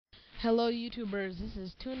Hello YouTubers, this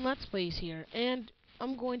is ToonLetsPlays here, and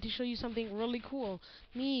I'm going to show you something really cool.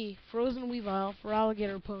 Me, FrozenWeavile,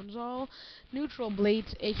 FeraligatrPwnsAll,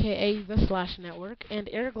 NeutralBLades aka the Slash Network, and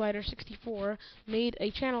AirGlider64 made a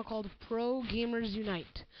channel called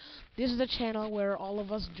ProGamersUnite. This is a channel where all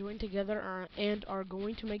of us join together and are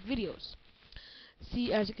going to make videos.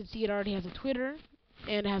 See, as you can see, it already has a Twitter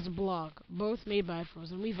and it has a blog, both made by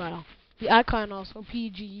FrozenWeavile. The icon also,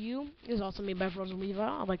 PGU, is also made by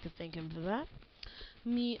FrozenWeavile. I'd like to thank him for that.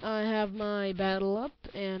 I have my battle up,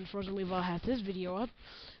 and FrozenWeavile has his video up.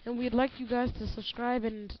 And we'd like you guys to subscribe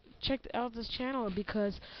and check out this channel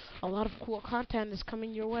because a lot of cool content is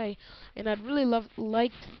coming your way. And I'd really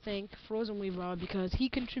like to thank FrozenWeavile because he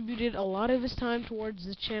contributed a lot of his time towards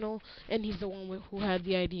this channel, and he's the one who had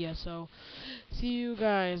the idea. So, see you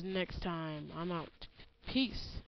guys next time. I'm out. Peace.